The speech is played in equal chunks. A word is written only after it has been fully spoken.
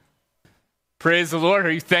Praise the Lord.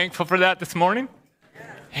 Are you thankful for that this morning?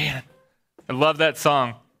 Man, I love that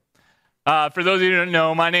song. For those of you who don't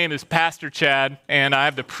know, my name is Pastor Chad, and I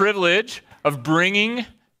have the privilege of bringing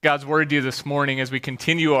God's Word to you this morning as we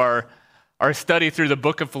continue our study through the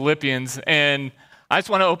book of Philippians. And I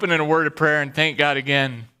just want to open in a word of prayer and thank God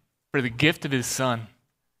again for the gift of His Son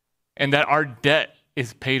and that our debt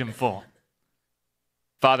is paid in full.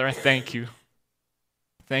 Father, I thank you.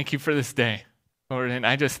 Thank you for this day, Lord, and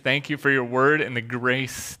I just thank you for your word and the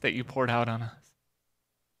grace that you poured out on us.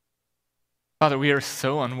 Father, we are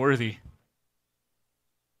so unworthy,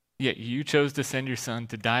 yet you chose to send your Son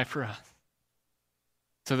to die for us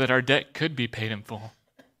so that our debt could be paid in full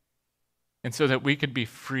and so that we could be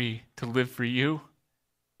free to live for you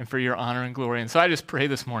and for your honor and glory. And so I just pray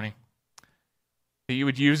this morning that you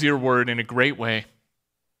would use your word in a great way,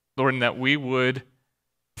 Lord, and that we would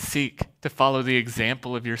seek to follow the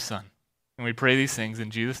example of your Son. And we pray these things in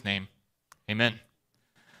Jesus' name. Amen.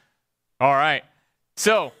 All right.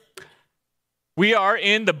 So we are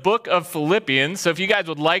in the book of Philippians. So if you guys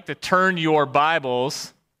would like to turn your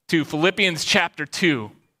Bibles to Philippians chapter 2.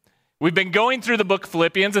 We've been going through the book of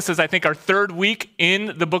Philippians. This is, I think, our third week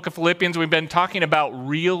in the book of Philippians. We've been talking about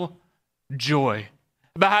real joy,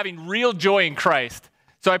 about having real joy in Christ.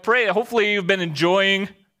 So I pray that hopefully you've been enjoying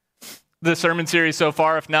the sermon series so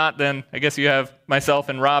far. If not, then I guess you have myself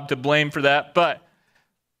and Rob to blame for that. But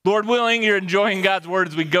Lord willing, you're enjoying God's word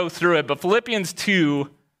as we go through it. But Philippians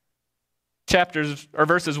 2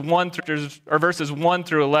 verses 1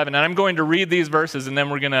 through 11. And I'm going to read these verses and then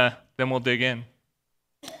we'll dig in.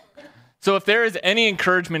 So if there is any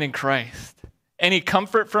encouragement in Christ, any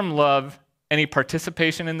comfort from love, any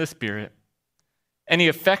participation in the Spirit, any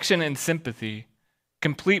affection and sympathy,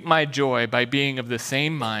 complete my joy by being of the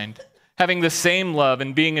same mind, having the same love,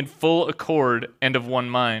 and being in full accord and of one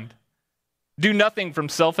mind. Do nothing from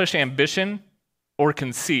selfish ambition or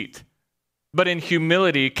conceit, but in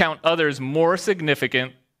humility count others more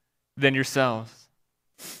significant than yourselves.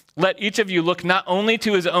 Let each of you look not only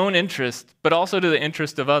to his own interest, but also to the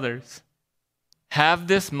interest of others. Have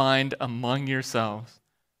this mind among yourselves,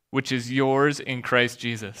 which is yours in Christ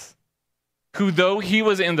Jesus, who though he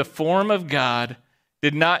was in the form of God,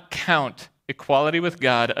 did not count equality with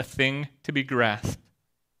God a thing to be grasped,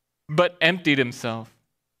 but emptied himself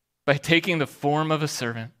by taking the form of a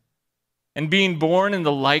servant, and being born in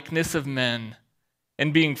the likeness of men,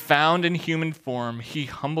 and being found in human form, he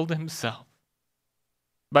humbled himself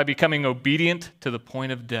by becoming obedient to the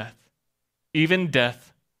point of death, even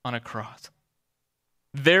death on a cross.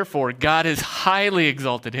 Therefore, God has highly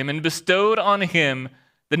exalted him and bestowed on him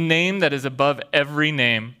the name that is above every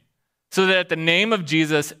name, so that at the name of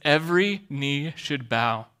Jesus, every knee should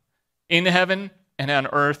bow, in heaven and on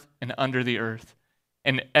earth and under the earth,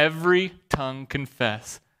 and every tongue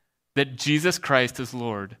confess that Jesus Christ is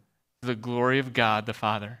Lord, to the glory of God the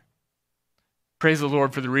Father. Praise the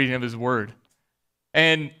Lord for the reading of his word.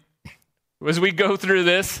 And as we go through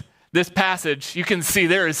this passage, you can see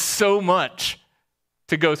there is so much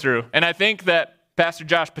to go through. And I think that Pastor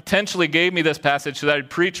Josh potentially gave me this passage so that I'd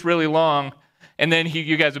preach really long, and then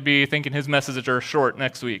you guys would be thinking his messages are short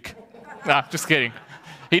next week. Nah, just kidding.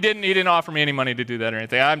 He didn't offer me any money to do that or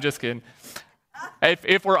anything. I'm just kidding.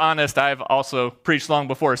 If we're honest, I've also preached long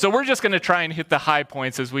before. So we're just going to try and hit the high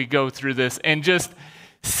points as we go through this and just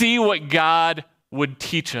see what God would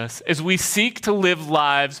teach us as we seek to live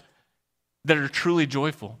lives that are truly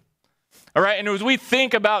joyful. All right, and as we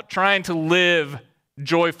think about trying to live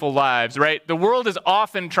joyful lives, right? The world is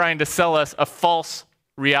often trying to sell us a false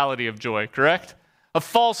reality of joy, correct? A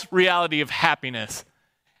false reality of happiness.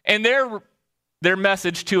 And their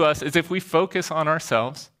message to us is if we focus on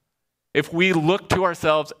ourselves, if we look to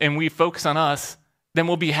ourselves and we focus on us, then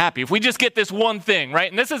we'll be happy. If we just get this one thing,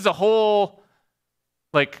 right? And this is the whole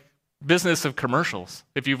business of commercials,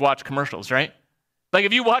 if you've watched commercials, right?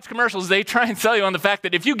 If you watch commercials, they try and sell you on the fact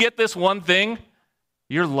that if you get this one thing,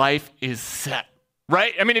 your life is set,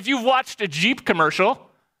 right? I mean, if you've watched a Jeep commercial,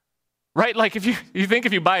 right? If you think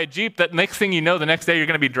if you buy a Jeep, that next thing you know, the next day you're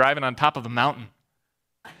going to be driving on top of a mountain.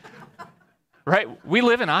 Right? We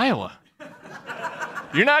live in Iowa.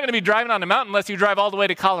 You're not going to be driving on a mountain unless you drive all the way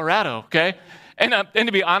to Colorado, okay? And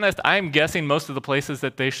to be honest, I'm guessing most of the places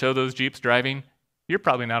that they show those Jeeps driving, you're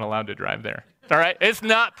probably not allowed to drive there, all right? It's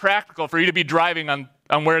not practical for you to be driving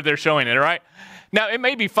on where they're showing it, all right? Now, it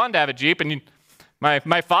may be fun to have a Jeep, and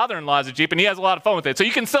my father-in-law has a Jeep, and he has a lot of fun with it. So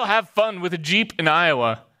you can still have fun with a Jeep in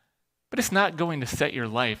Iowa, but it's not going to set your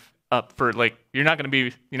life up for, you're not going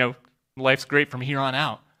to be, life's great from here on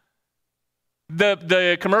out.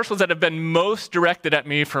 The commercials that have been most directed at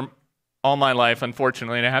me from all my life,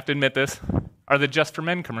 unfortunately, and I have to admit this, are the Just for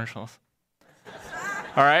Men commercials.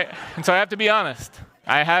 All right? And so I have to be honest.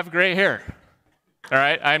 I have gray hair. All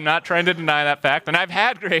right? I'm not trying to deny that fact. And I've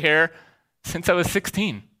had gray hair since I was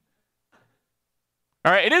 16.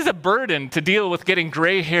 All right? It is a burden to deal with getting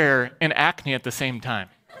gray hair and acne at the same time.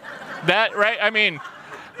 That, right? I mean,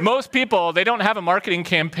 most people, they don't have a marketing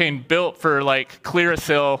campaign built for like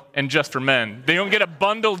Clearasil and Just for Men. They don't get a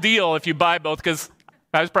bundle deal if you buy both, because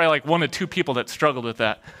I was probably like one of two people that struggled with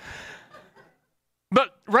that.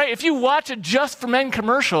 But, right, if you watch a Just for Men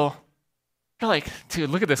commercial, you're like, dude,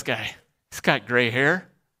 look at this guy. He's got gray hair.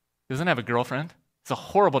 He doesn't have a girlfriend. It's a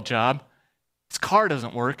horrible job. His car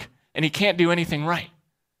doesn't work, and he can't do anything right.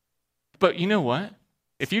 But you know what?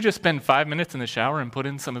 If you just spend 5 minutes in the shower and put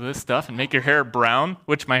in some of this stuff and make your hair brown,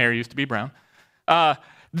 which my hair used to be brown,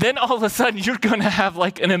 then all of a sudden you're going to have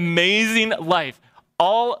like an amazing life.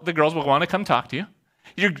 All the girls will want to come talk to you.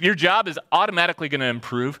 Your job is automatically going to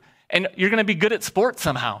improve, and you're going to be good at sports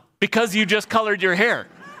somehow because you just colored your hair.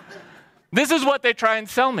 This is what they try and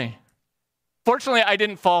sell me. Fortunately, I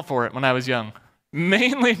didn't fall for it when I was young,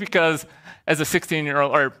 mainly because as a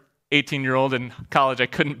 16-year-old or 18-year-old in college, I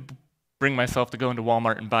couldn't bring myself to go into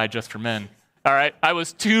Walmart and buy Just for Men. All right? I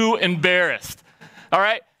was too embarrassed. All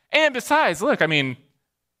right? And besides, look, I mean,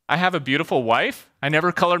 I have a beautiful wife. I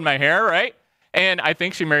never colored my hair, right? And I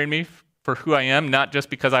think she married me for who I am, not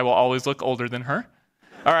just because I will always look older than her.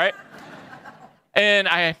 All right?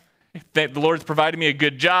 And the Lord's provided me a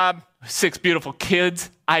good job, 6 beautiful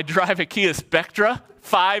kids. I drive a Kia Spectra,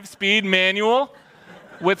 5-speed manual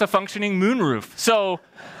with a functioning moonroof. So,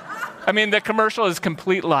 I mean, the commercial is a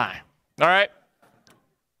complete lie. All right?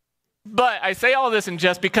 But I say all this in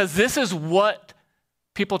jest because this is what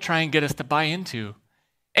people try and get us to buy into.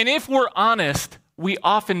 And if we're honest, we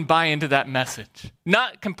often buy into that message.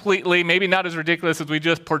 Not completely, maybe not as ridiculous as we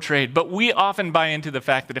just portrayed, but we often buy into the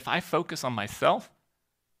fact that if I focus on myself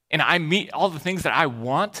and I meet all the things that I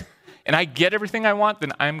want and I get everything I want,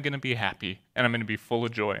 then I'm going to be happy and I'm going to be full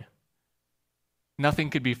of joy.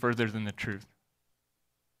 Nothing could be further than the truth.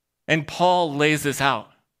 And Paul lays this out.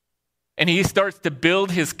 And he starts to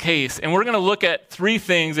build his case. And we're going to look at 3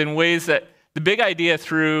 things in ways that the big idea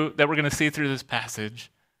that we're going to see through this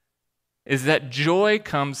passage is that joy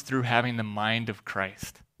comes through having the mind of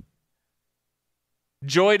Christ.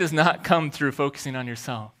 Joy does not come through focusing on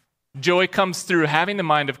yourself. Joy comes through having the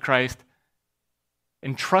mind of Christ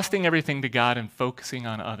and trusting everything to God and focusing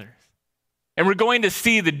on others. And we're going to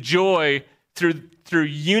see the joy through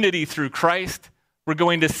unity through Christ. We're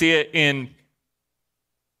going to see it in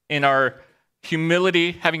our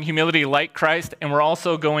humility, having humility like Christ, and we're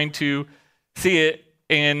also going to see it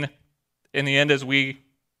in the end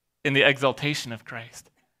in the exaltation of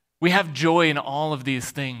Christ. We have joy in all of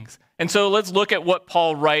these things. And so let's look at what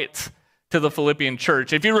Paul writes to the Philippian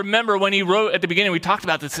church. If you remember when he wrote at the beginning, we talked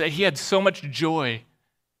about this, that he had so much joy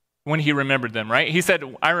when he remembered them, right? He said,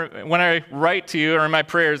 when I write to you or in my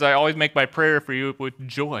prayers, I always make my prayer for you with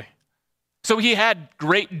joy. So he had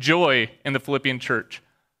great joy in the Philippian church.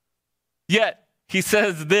 Yet, he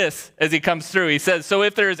says this as he comes through. He says, so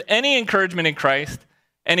if there is any encouragement in Christ,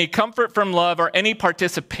 any comfort from love, or any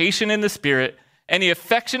participation in the Spirit, any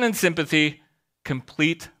affection and sympathy,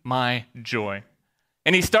 complete my joy.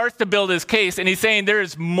 And he starts to build his case, and he's saying there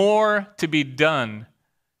is more to be done.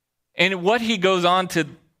 And what he goes on to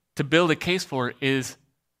build a case for is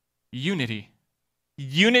unity.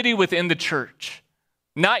 Unity within the church.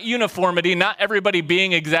 Not uniformity, not everybody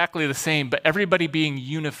being exactly the same, but everybody being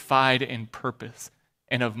unified in purpose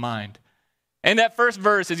and of mind. And that first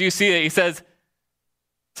verse, as you see it, he says,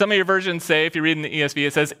 some of your versions say, if you read in the ESV,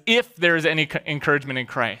 it says, if there is any encouragement in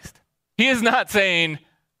Christ. He is not saying,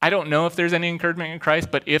 I don't know if there's any encouragement in Christ,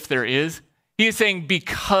 but if there is. He is saying,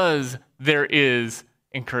 because there is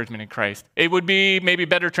encouragement in Christ. It would be maybe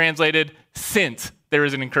better translated, since there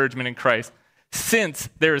is an encouragement in Christ. Since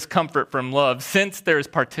there is comfort from love, since there is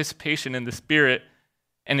participation in the Spirit,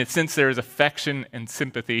 and since there is affection and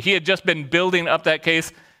sympathy. He had just been building up that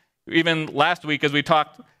case even last week as we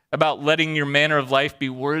talked about letting your manner of life be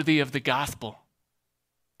worthy of the gospel.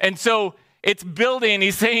 And so it's building,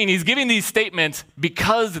 he's saying, he's giving these statements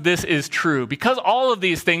because this is true. Because all of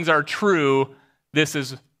these things are true, this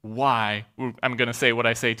is why I'm going to say what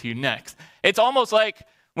I say to you next. It's almost like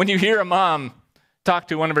when you hear a mom talk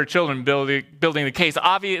to one of her children building the case,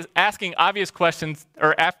 asking obvious questions,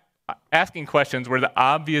 or asking questions where the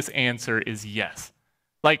obvious answer is yes.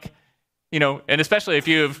 Like, and especially if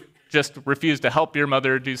you've just refused to help your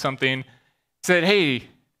mother do something, said, hey,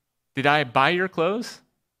 did I buy your clothes?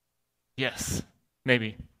 Yes,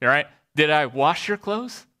 maybe. All right. Did I wash your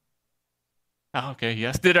clothes? Oh, okay,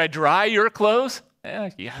 yes. Did I dry your clothes?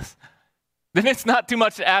 Yes. Then it's not too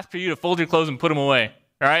much to ask for you to fold your clothes and put them away.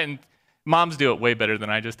 All right, and moms do it way better than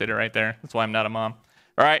I just did it right there. That's why I'm not a mom.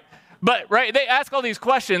 All right, but right, they ask all these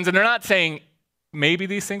questions, and they're not saying maybe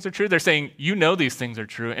these things are true. They're saying you know these things are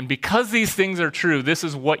true, and because these things are true, this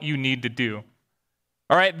is what you need to do.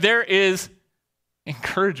 All right, there is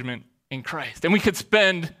encouragement in Christ, and we could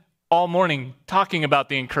spend all morning talking about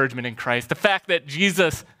the encouragement in Christ. The fact that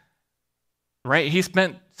Jesus, right, he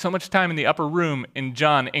spent so much time in the upper room in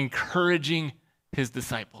John encouraging his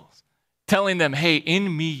disciples, telling them, hey,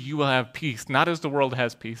 in me you will have peace, not as the world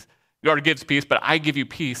has peace, or gives peace, but I give you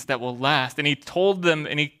peace that will last. And he told them,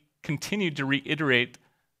 and he continued to reiterate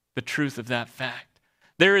the truth of that fact.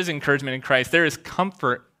 There is encouragement in Christ. There is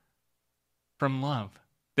comfort from love.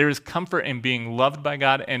 There is comfort in being loved by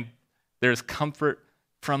God, and there is comfort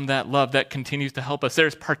from that love that continues to help us.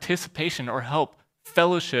 There's participation or help,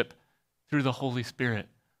 fellowship through the Holy Spirit.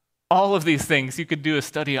 All of these things you could do a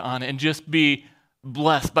study on and just be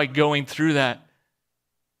blessed by going through that.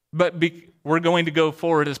 But we're going to go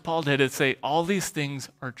forward as Paul did and say, all these things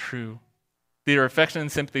are true. They are affection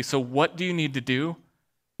and sympathy. So what do you need to do?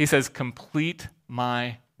 He says, complete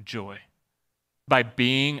my joy by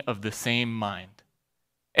being of the same mind.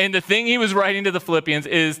 And the thing he was writing to the Philippians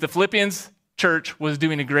is the Philippians church was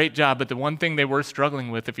doing a great job, but the one thing they were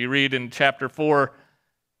struggling with, if you read in chapter 4,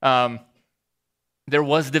 there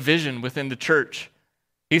was division within the church.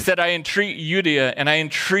 He said, I entreat Euodia and I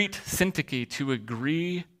entreat Syntyche to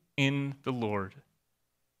agree in the Lord.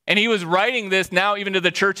 And he was writing this now even to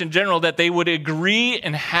the church in general, that they would agree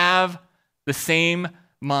and have the same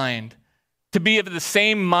mind, to be of the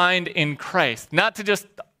same mind in Christ, not to just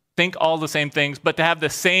think all the same things, but to have the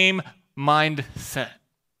same mindset.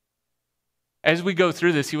 As we go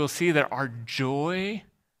through this, you will see that our joy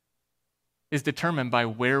is determined by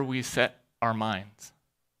where we set our minds.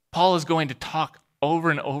 Paul is going to talk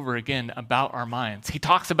over and over again about our minds. He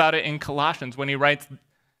talks about it in Colossians when he writes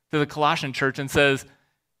to the Colossian church and says,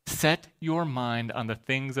 set your mind on the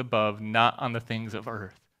things above, not on the things of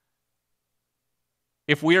earth.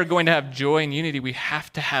 If we are going to have joy and unity, we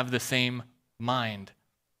have to have the same mind.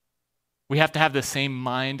 We have to have the same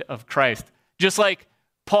mind of Christ. Just like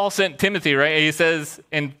Paul sent Timothy, right? He says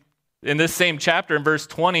in this same chapter, in verse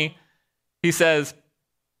 20, he says,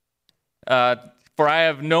 for I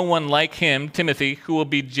have no one like him, Timothy, who will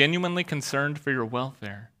be genuinely concerned for your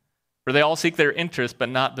welfare. For they all seek their interest, but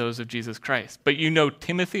not those of Jesus Christ. But you know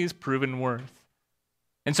Timothy's proven worth.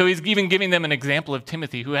 And so he's even giving them an example of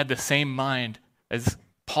Timothy, who had the same mind as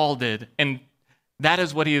Paul did. And that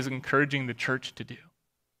is what he is encouraging the church to do.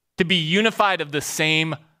 To be unified of the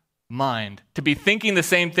same mind, to be thinking the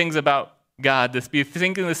same things about God, to be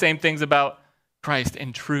thinking the same things about Christ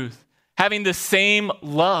and truth, having the same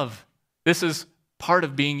love. This is part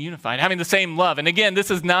of being unified, having the same love. And again,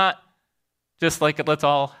 this is not just like let's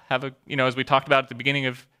all have a, as we talked about at the beginning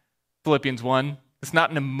of Philippians 1, it's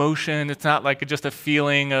not an emotion. It's not like just a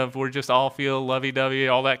feeling of we're just all feel lovey-dovey,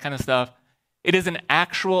 all that kind of stuff. It is an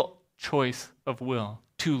actual choice of will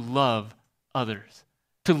to love others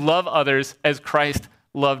as Christ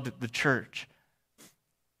loved the church.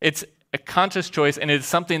 It's a conscious choice, and it's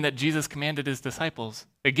something that Jesus commanded his disciples.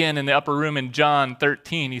 Again, in the upper room in John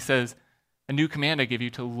 13, he says, a new command I give you,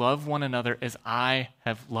 to love one another as I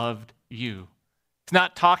have loved you. It's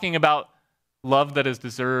not talking about love that is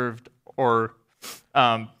deserved or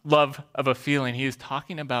love of a feeling. He is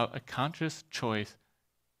talking about a conscious choice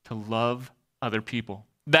to love other people.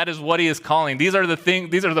 That is what he is calling. These are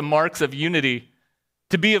the marks of unity.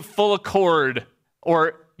 To be of full accord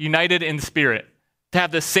or united in spirit, to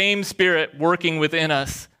have the same spirit working within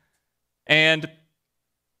us. And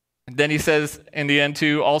then he says in the end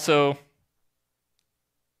too, also,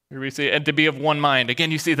 here we see, and to be of one mind.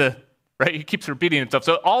 Again, you see right? He keeps repeating himself.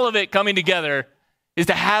 So all of it coming together is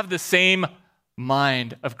to have the same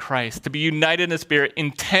mind of Christ, to be united in the spirit,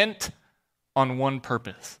 intent on one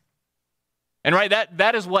purpose. And right,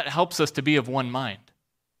 that is what helps us to be of one mind.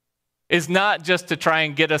 Is not just to try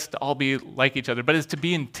and get us to all be like each other, but is to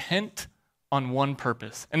be intent on one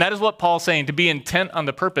purpose. And that is what Paul's saying, to be intent on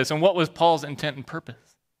the purpose. And what was Paul's intent and purpose?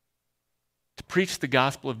 To preach the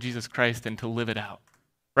gospel of Jesus Christ and to live it out.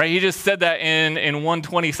 Right? He just said that in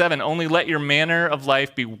 127, only let your manner of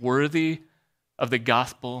life be worthy of the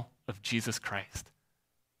gospel of Jesus Christ.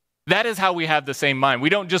 That is how we have the same mind. We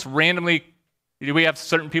don't just randomly, we have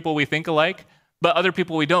certain people we think alike, but other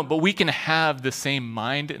people we don't. But we can have the same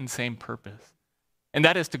mind and same purpose. And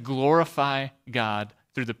that is to glorify God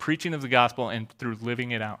through the preaching of the gospel and through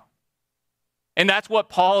living it out. And that's what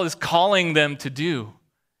Paul is calling them to do,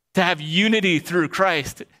 to have unity through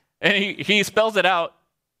Christ. And he spells it out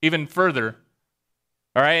even further.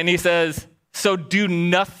 All right, and he says, So do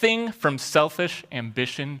nothing from selfish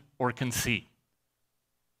ambition or conceit.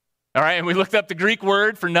 All right, and we looked up the Greek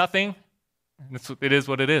word for nothing. It is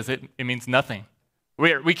what it is. It means nothing.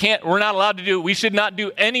 We're not allowed to do, we should not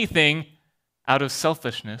do anything out of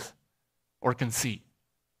selfishness or conceit.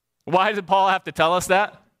 Why did Paul have to tell us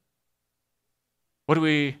that? What are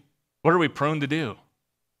we prone to do?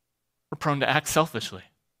 We're prone to act selfishly.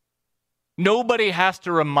 Nobody has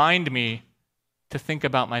to remind me to think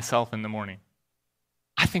about myself in the morning.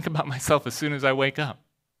 I think about myself as soon as I wake up.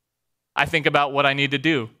 I think about what I need to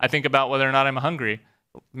do. I think about whether or not I'm hungry.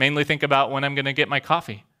 Mainly think about when I'm going to get my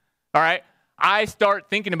coffee. All right? I start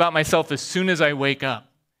thinking about myself as soon as I wake up.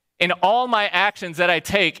 And all my actions that I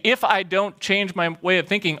take, if I don't change my way of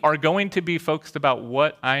thinking, are going to be focused about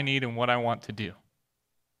what I need and what I want to do.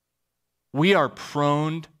 We are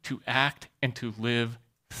prone to act and to live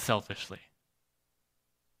selfishly.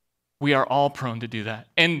 We are all prone to do that.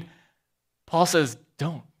 And Paul says,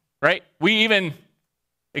 don't, right?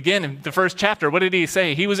 Again, in the first chapter, what did he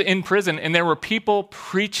say? He was in prison, and there were people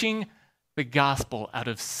preaching the gospel out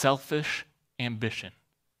of selfish ambition.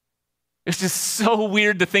 It's just so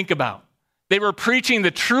weird to think about. They were preaching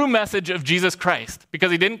the true message of Jesus Christ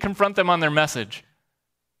because he didn't confront them on their message.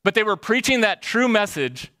 But they were preaching that true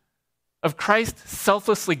message of Christ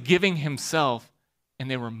selflessly giving himself, and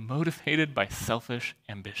they were motivated by selfish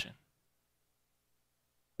ambition.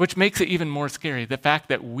 Which makes it even more scary, the fact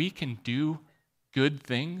that we can do good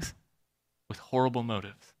things with horrible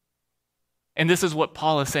motives. And this is what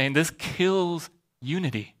Paul is saying. This kills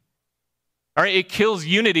unity. All right, it kills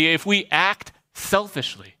unity if we act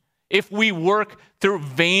selfishly. If we work through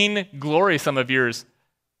vain glory, some of your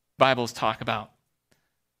Bibles talk about.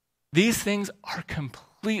 These things are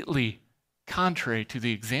completely contrary to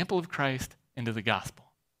the example of Christ and to the gospel.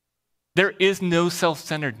 There is no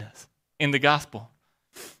self-centeredness in the gospel.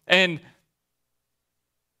 And,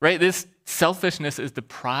 right, this selfishness is the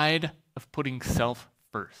pride of putting self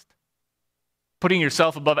first. Putting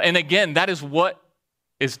yourself above. And again, that is what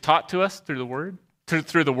is taught to us through the word,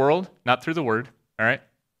 through the world, not through the word, all right?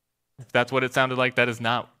 If that's what it sounded like, that is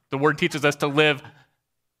not. The word teaches us to live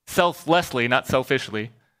selflessly, not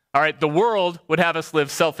selfishly. All right, the world would have us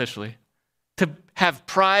live selfishly, to have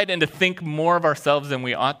pride and to think more of ourselves than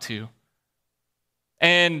we ought to.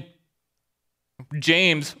 And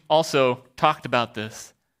James also talked about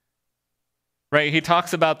this, right? He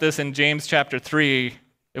talks about this in James chapter 3,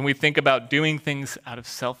 and we think about doing things out of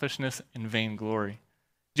selfishness and vainglory.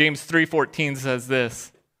 James 3:14 says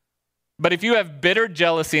this, "But if you have bitter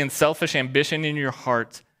jealousy and selfish ambition in your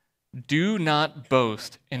hearts, do not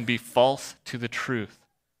boast and be false to the truth.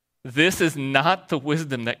 This is not the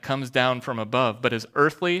wisdom that comes down from above, but is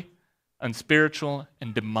earthly, unspiritual,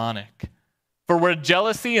 and demonic. For where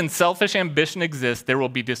jealousy and selfish ambition exist, there will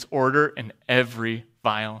be disorder in every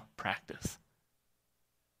vile practice."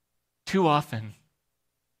 Too often,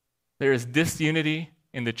 there is disunity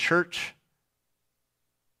in the church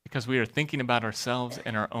because we are thinking about ourselves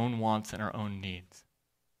and our own wants and our own needs.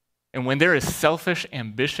 And when there is selfish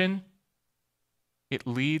ambition, it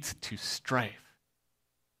leads to strife.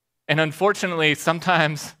 And unfortunately,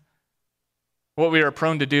 sometimes what we are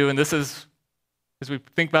prone to do, and this is, as we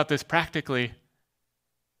think about this practically,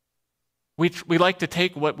 we like to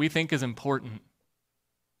take what we think is important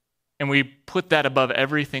and we put that above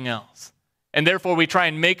everything else. And therefore, we try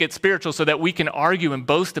and make it spiritual so that we can argue and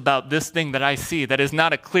boast about this thing that I see that is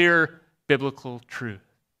not a clear biblical truth.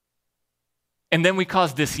 And then we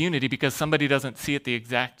cause disunity because somebody doesn't see it the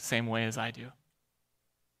exact same way as I do.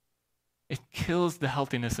 It kills the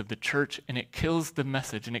healthiness of the church, and it kills the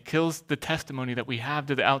message, and it kills the testimony that we have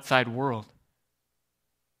to the outside world.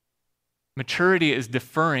 Maturity is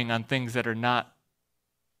deferring on things that are not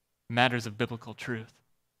matters of biblical truth.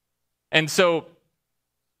 And so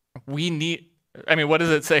what does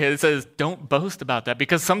it say? It says, don't boast about that,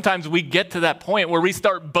 because sometimes we get to that point where we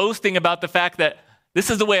start boasting about the fact that this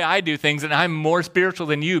is the way I do things, and I'm more spiritual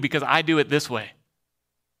than you because I do it this way.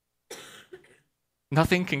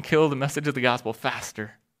 Nothing can kill the message of the gospel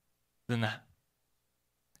faster than that.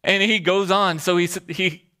 And he goes on, so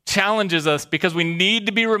he challenges us because we need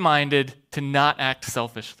to be reminded to not act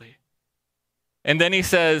selfishly. And then he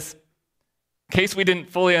says, in case we didn't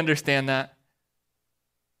fully understand that,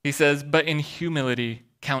 he says, but in humility,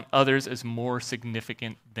 count others as more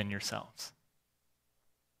significant than yourselves.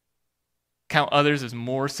 Count others as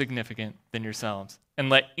more significant than yourselves. And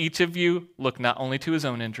let each of you look not only to his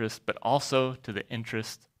own interests, but also to the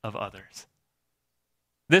interests of others.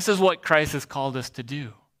 This is what Christ has called us to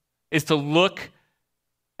do, is to look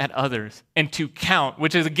at others and to count,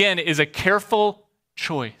 which is, again, is a careful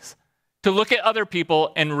choice. to look at other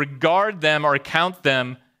people and regard them or count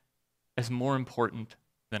them as more important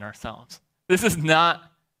than ourselves. This is not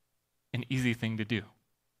an easy thing to do.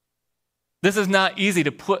 This is not easy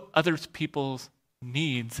to put other people's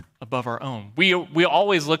needs above our own. We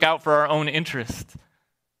always look out for our own interests.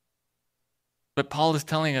 But Paul is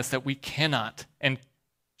telling us that we cannot and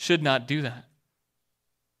should not do that.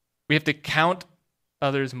 We have to count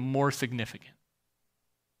others more significant.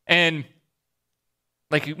 And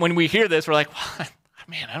like when we hear this, we're like, well,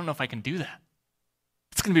 man, I don't know if I can do that.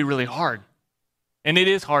 It's going to be really hard. And it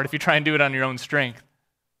is hard if you try and do it on your own strength.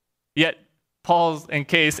 Yet Paul's, in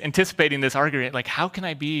case, anticipating this argument, like, how can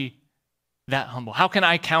I be that humble? How can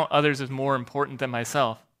I count others as more important than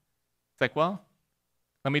myself? It's like, well,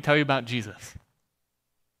 let me tell you about Jesus.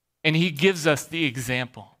 And he gives us the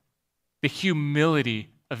example, the humility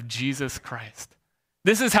of Jesus Christ.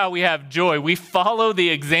 This is how we have joy. We follow the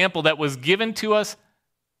example that was given to us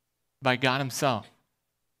by God himself.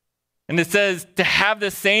 And it says to have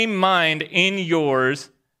the same mind in yours,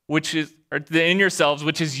 which is in yourselves,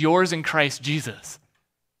 which is yours in Christ Jesus.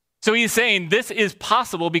 So he's saying this is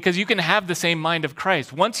possible because you can have the same mind of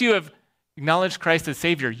Christ. Once you have acknowledged Christ as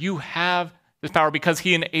Savior, you have this power because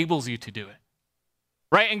he enables you to do it.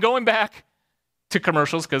 Right? And going back to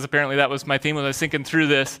commercials, because apparently that was my theme when I was thinking through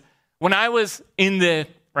this. When I was when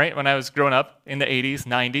I was growing up in the 80s,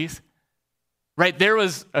 90s, right, there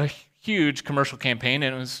was a huge commercial campaign,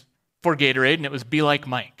 and it was for Gatorade, and it was Be Like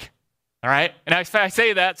Mike. All right? And I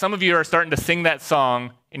say that, some of you are starting to sing that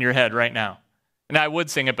song in your head right now. And I would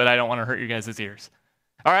sing it, but I don't want to hurt you guys' ears.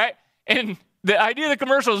 All right? And the idea of the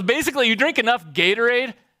commercial is basically you drink enough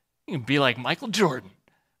Gatorade, you can be like Michael Jordan.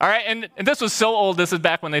 All right? And this was so old, this is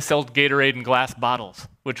back when they sold Gatorade in glass bottles,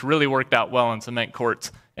 which really worked out well in cement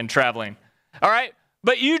courts and traveling. All right?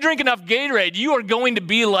 But you drink enough Gatorade, you are going to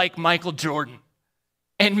be like Michael Jordan.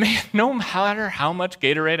 And man, no matter how much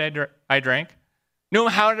Gatorade I drank, no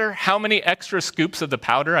matter how many extra scoops of the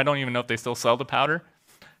powder, I don't even know if they still sell the powder,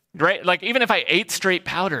 right? Like even if I ate straight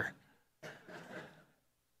powder,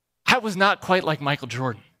 I was not quite like Michael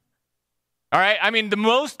Jordan. All right? I mean, the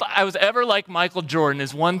most I was ever like Michael Jordan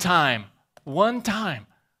is one time,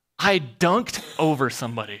 I dunked over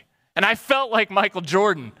somebody. And I felt like Michael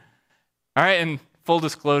Jordan. All right? And full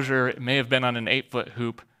disclosure, it may have been on an 8-foot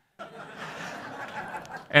hoop.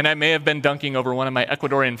 And I may have been dunking over one of my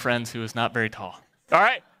Ecuadorian friends who is not very tall. All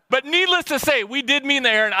right? But needless to say, we did meet in the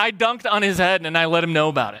air, and I dunked on his head, and I let him know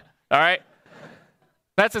about it. All right?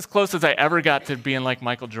 That's as close as I ever got to being like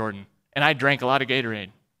Michael Jordan. And I drank a lot of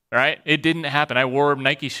Gatorade. All right? It didn't happen. I wore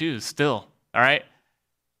Nike shoes still. All right?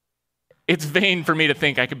 It's vain for me to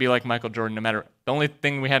think I could be like Michael Jordan no matter. The only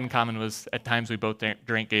thing we had in common was at times we both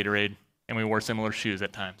drank Gatorade, and we wore similar shoes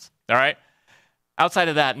at times. All right? Outside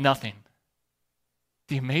of that, nothing.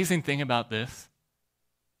 The amazing thing about this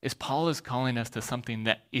is Paul is calling us to something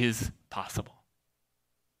that is possible.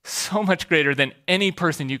 So much greater than any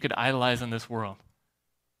person you could idolize in this world.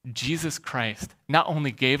 Jesus Christ not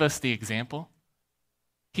only gave us the example,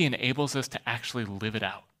 he enables us to actually live it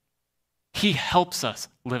out. He helps us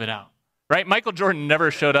live it out. Right? Michael Jordan never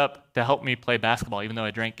showed up to help me play basketball, even though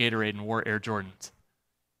I drank Gatorade and wore Air Jordans.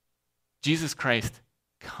 Jesus Christ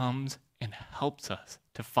comes and helps us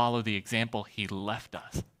to follow the example he left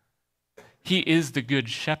us. He is the good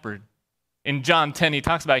shepherd. In John 10, he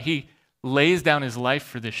talks about he lays down his life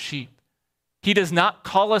for the sheep. He does not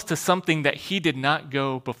call us to something that he did not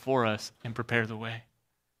go before us and prepare the way.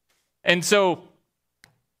 And so,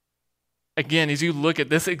 again, as you look at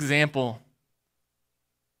this example,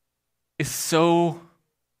 is so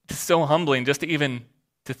humbling just to even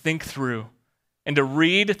to think through and to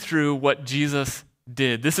read through what Jesus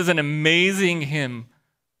did. This is an amazing hymn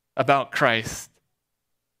about Christ.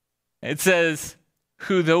 It says,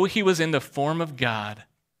 who though he was in the form of God,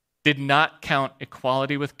 did not count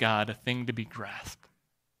equality with God a thing to be grasped.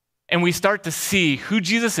 And we start to see who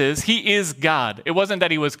Jesus is. He is God. It wasn't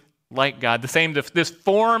that he was like God. This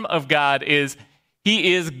form of God is,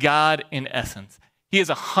 he is God in essence. He is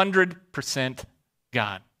 100%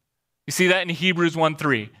 God. You see that in Hebrews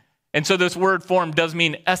 1:3. And so this word form does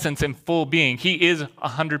mean essence and full being. He is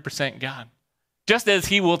 100% God. Just as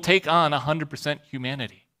he will take on 100%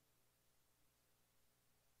 humanity.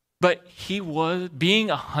 But he was being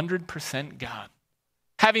 100% God,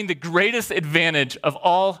 having the greatest advantage of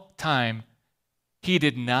all time, he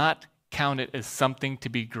did not count it as something to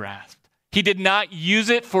be grasped. He did not use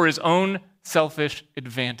it for his own selfish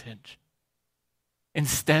advantage.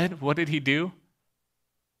 Instead, what did he do?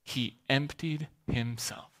 He emptied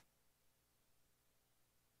himself.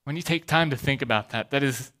 When you take time to think about that, that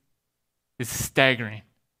is staggering.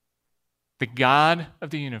 the God of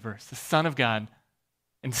the universe, the Son of God,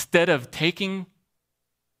 instead of taking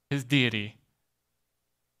his deity,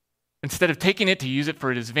 instead of taking it to use it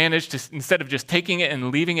for his advantage, instead of just taking it and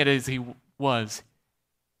leaving it as he was,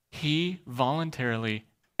 he voluntarily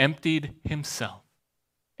emptied himself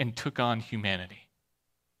and took on humanity.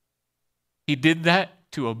 He did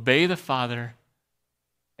that to obey the Father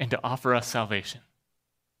and to offer us salvation.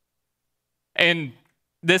 And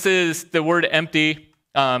this is the word empty.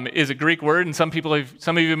 Is a Greek word, and some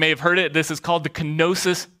of you may have heard it. This is called the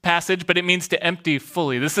kenosis passage, but it means to empty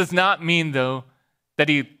fully. This does not mean, though, that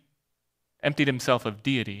he emptied himself of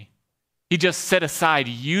deity. He just set aside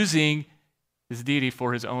using his deity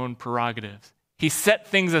for his own prerogatives. He set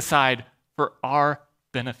things aside for our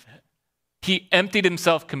benefit. He emptied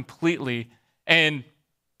himself completely and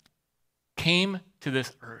came to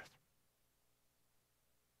this earth.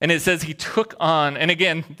 And it says he took on, and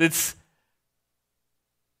again, this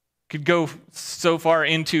could go so far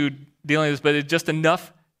into dealing with this, but it's just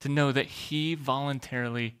enough to know that he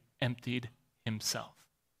voluntarily emptied himself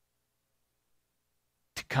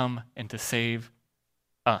to come and to save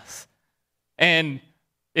us. And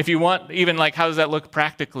if you want, even like how does that look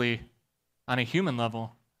practically on a human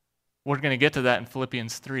level, we're going to get to that in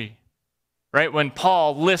Philippians 3, right? When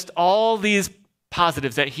Paul lists all these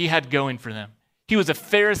positives that he had going for them. He was a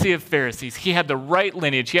Pharisee of Pharisees. He had the right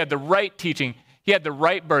lineage. He had the right teaching. He had the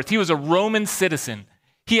right birth. He was a Roman citizen.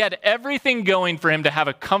 He had everything going for him to have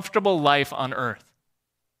a comfortable life on earth.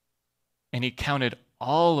 And he counted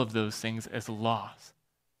all of those things as loss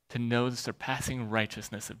to know the surpassing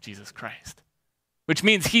righteousness of Jesus Christ. Which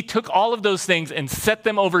means he took all of those things and set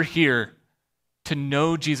them over here to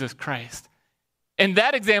know Jesus Christ. And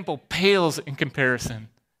that example pales in comparison.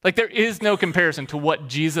 Like there is no comparison to what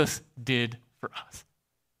Jesus did for us.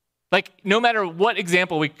 Like, no matter what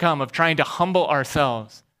example we come of trying to humble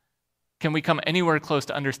ourselves, can we come anywhere close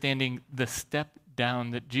to understanding the step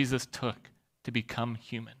down that Jesus took to become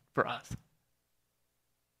human for us?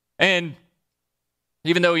 And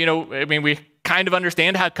even though, we kind of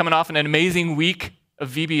understand how coming off an amazing week of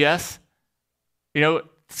VBS,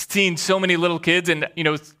 seeing so many little kids, and,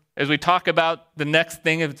 as we talk about the next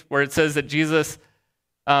thing where it says that Jesus,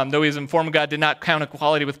 though he was in form of God, did not count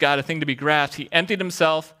equality with God a thing to be grasped. He emptied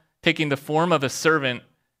himself, taking the form of a servant,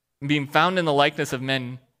 and being found in the likeness of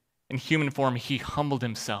men in human form, he humbled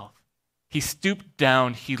himself. He stooped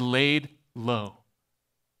down, he laid low.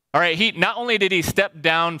 All right, not only did he step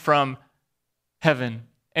down from heaven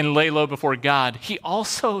and lay low before God, he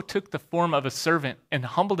also took the form of a servant and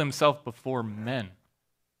humbled himself before men.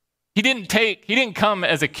 He didn't come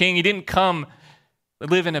as a king, he didn't come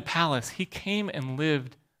live in a palace. He came and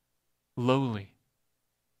lived lowly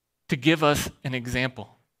to give us an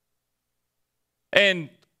example. And,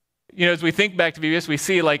 as we think back to VBS, we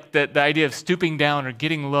see like the idea of stooping down or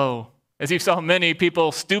getting low. As you saw, many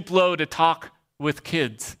people stoop low to talk with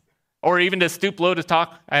kids, or even to stoop low to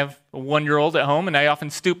talk. I have a 1-year-old at home, and I often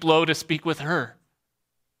stoop low to speak with her.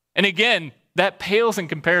 And again, that pales in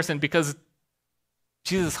comparison because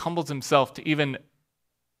Jesus humbles himself to even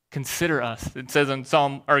consider us. It says in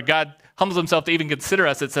God humbles himself to even consider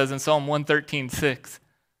us, it says in Psalm 113:6.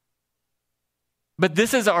 But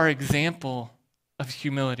this is our example of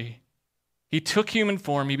humility. He took human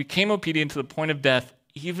form, he became obedient to the point of death,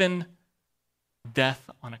 even death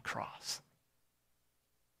on a cross.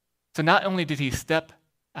 So not only did he step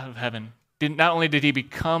out of heaven, not only did he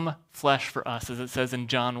become flesh for us, as it says in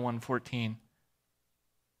John 1:14,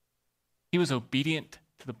 he was obedient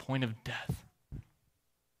to the point of death.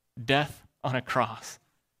 Death on a cross.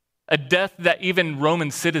 A death that even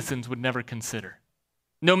Roman citizens would never consider.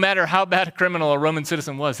 No matter how bad a criminal a Roman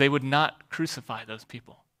citizen was, they would not crucify those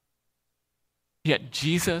people. Yet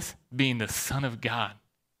Jesus, being the Son of God,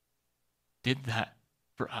 did that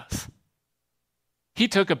for us. He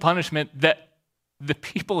took a punishment that the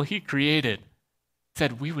people he created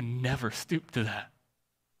said we would never stoop to that.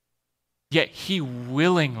 Yet he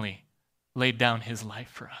willingly laid down his life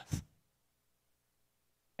for us.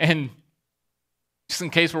 And just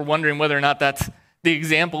in case we're wondering whether or not that's the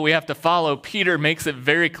example we have to follow, Peter makes it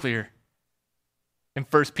very clear in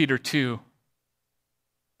 1 Peter 2.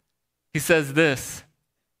 He says this.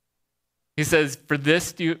 He says, For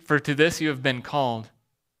to this you have been called,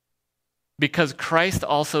 because Christ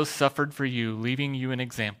also suffered for you, leaving you an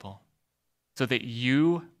example, so that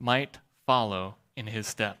you might follow in his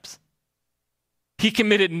steps. He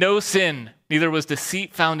committed no sin, neither was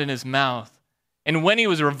deceit found in his mouth. And when he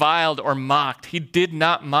was reviled or mocked, he did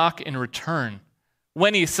not mock in return.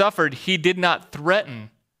 When he suffered, he did not threaten,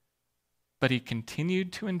 but he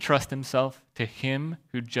continued to entrust himself to him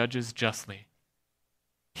who judges justly.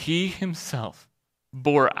 He himself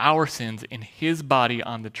bore our sins in his body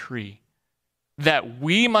on the tree, that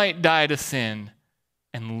we might die to sin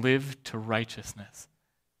and live to righteousness.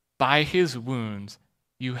 By his wounds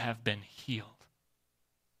you have been healed.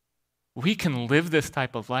 We can live this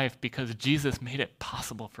type of life because Jesus made it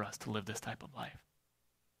possible for us to live this type of life.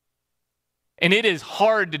 And it is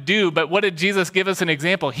hard to do, but what did Jesus give us an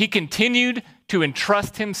example? He continued to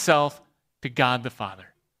entrust himself to God the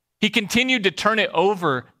Father. He continued to turn it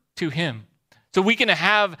over to him. So we can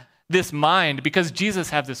have this mind because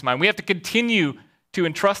Jesus had this mind. We have to continue to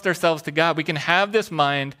entrust ourselves to God. We can have this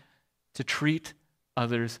mind to treat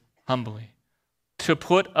others humbly, to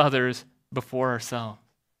put others before ourselves,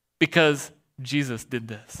 because Jesus did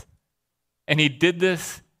this. And he did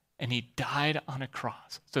this, and he died on a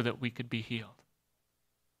cross so that we could be healed.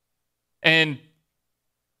 And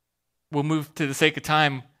we'll move, to the sake of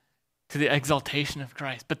time, to the exaltation of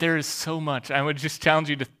Christ. But there is so much. I would just challenge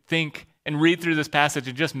you to think and read through this passage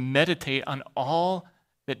and just meditate on all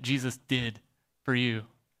that Jesus did for you.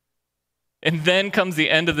 And then comes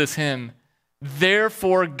the end of this hymn.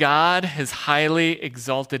 Therefore God has highly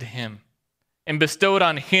exalted him and bestowed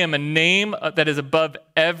on him a name that is above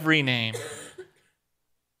every name.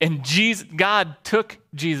 And God took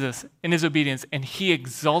Jesus in his obedience and he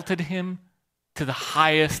exalted him to the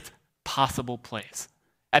highest possible place,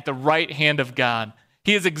 at the right hand of God.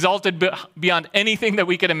 He is exalted beyond anything that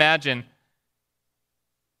we could imagine.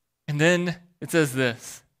 And then it says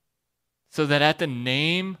this, so that at the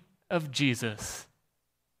name of Jesus,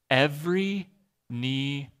 every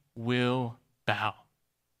knee will bow.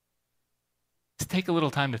 Just take a little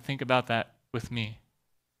time to think about that with me.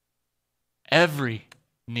 Every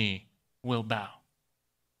knee will bow.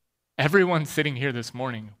 Everyone sitting here this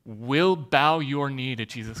morning will bow your knee to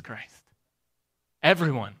Jesus Christ.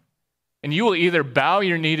 Everyone. And you will either bow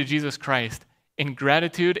your knee to Jesus Christ in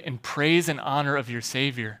gratitude and praise and honor of your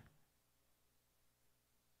Savior,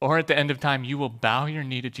 or at the end of time, you will bow your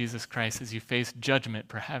knee to Jesus Christ as you face judgment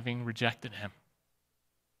for having rejected him.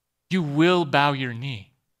 You will bow your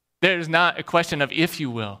knee. There's not a question of if you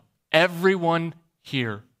will. Everyone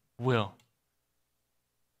here will.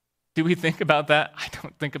 Do we think about that? I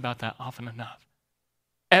don't think about that often enough.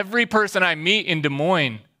 Every person I meet in Des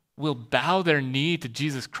Moines will bow their knee to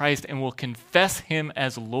Jesus Christ and will confess him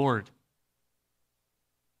as Lord.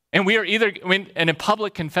 And we are either in a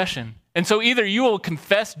public confession. And so either you will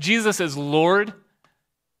confess Jesus as Lord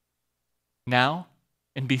now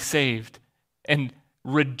and be saved and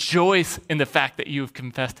rejoice in the fact that you have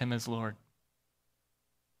confessed him as Lord.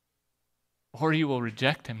 Or you will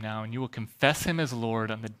reject him now and you will confess him as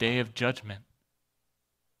Lord on the day of judgment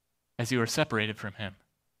as you are separated from him.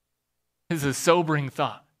 This is a sobering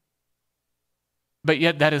thought. But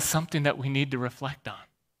yet that is something that we need to reflect on.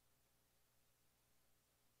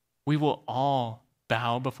 We will all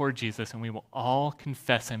bow before Jesus and we will all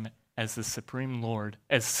confess him as the supreme Lord,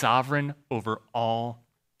 as sovereign over all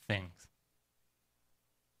things.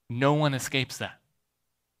 No one escapes that.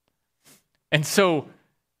 And so,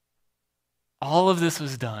 all of this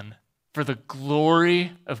was done for the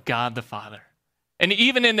glory of God the Father. And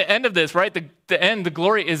even in the end of this, right, the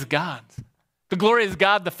glory is God's. The glory is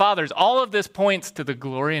God the Father's. All of this points to the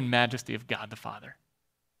glory and majesty of God the Father.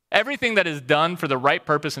 Everything that is done for the right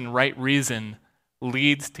purpose and right reason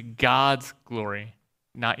leads to God's glory,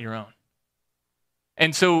 not your own.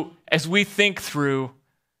 And so as we think through,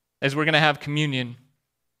 as we're going to have communion,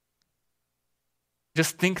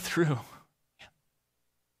 just think through.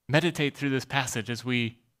 Meditate through this passage as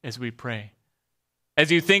we pray.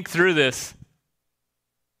 As you think through this,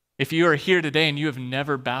 if you are here today and you have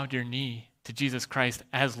never bowed your knee to Jesus Christ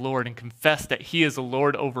as Lord and confessed that he is the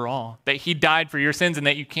Lord over all, that he died for your sins and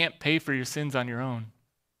that you can't pay for your sins on your own,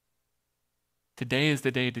 today is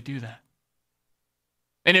the day to do that.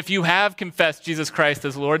 And if you have confessed Jesus Christ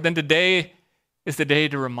as Lord, then today is the day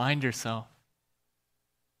to remind yourself,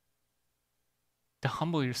 to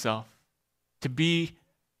humble yourself, to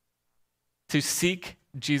seek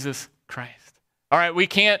Jesus Christ. All right, we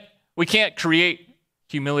can't create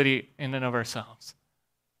humility in and of ourselves.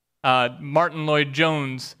 Martin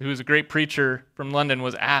Lloyd-Jones, who is a great preacher from London,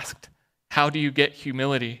 was asked, how do you get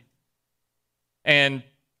humility? And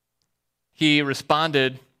he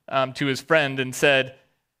responded to his friend and said,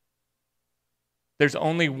 there's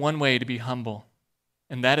only one way to be humble,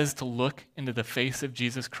 and that is to look into the face of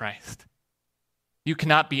Jesus Christ. You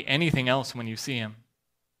cannot be anything else when you see him.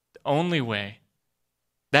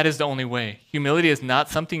 That is the only way. Humility is not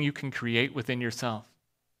something you can create within yourself.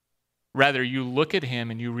 Rather, you look at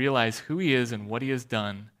him and you realize who he is and what he has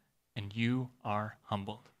done, and you are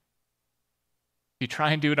humbled. If you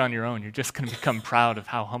try and do it on your own, you're just going to become proud of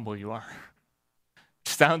how humble you are.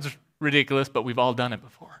 Which sounds ridiculous, but we've all done it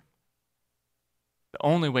before. The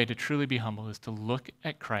only way to truly be humble is to look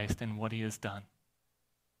at Christ and what he has done.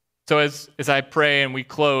 So as I pray and we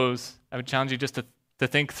close, I would challenge you just to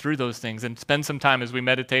think through those things and spend some time as we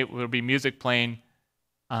meditate. There'll be music playing,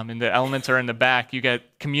 and the elements are in the back. You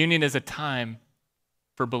get communion as a time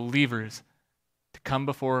for believers to come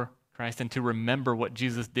before Christ and to remember what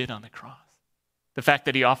Jesus did on the cross. The fact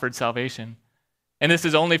that he offered salvation. And this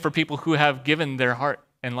is only for people who have given their heart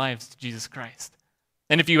and lives to Jesus Christ.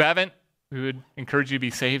 And if you haven't, we would encourage you to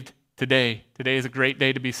be saved today. Today is a great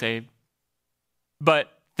day to be saved.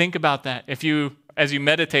 But think about that. As you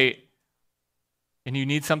meditate and you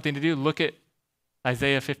need something to do, look at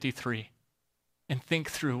Isaiah 53 and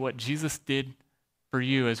think through what Jesus did for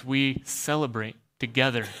you as we celebrate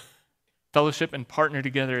together, fellowship and partner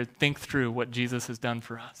together, think through what Jesus has done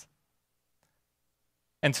for us.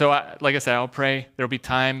 And so, like I said, I'll pray. There'll be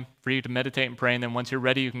time for you to meditate and pray, and then once you're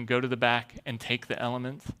ready, you can go to the back and take the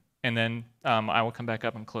elements, and then I will come back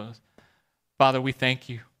up and close. Father, we thank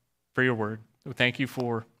you for your word. We thank you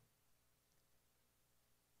for,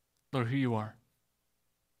 Lord, who you are.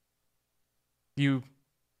 You,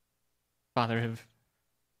 Father, have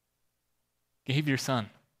gave your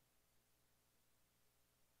Son.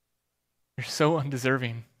 You're so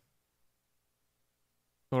undeserving,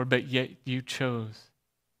 Lord, but yet you chose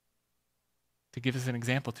to give us an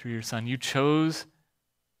example through your Son. You chose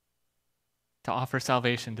to offer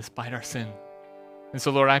salvation despite our sin. And so,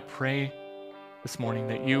 Lord, I pray this morning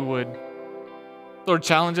that you would, Lord,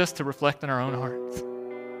 challenge us to reflect on our own hearts.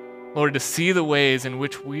 Lord, to see the ways in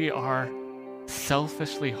which we are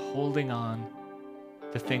selfishly holding on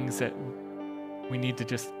to things that we need to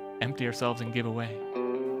just empty ourselves and give away.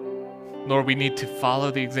 Lord, we need to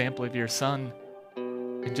follow the example of your Son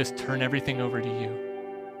and just turn everything over to you.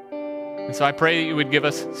 And so I pray that you would give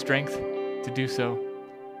us strength to do so,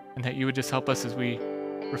 and that you would just help us as we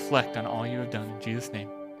reflect on all you have done. In Jesus' name,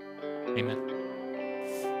 amen.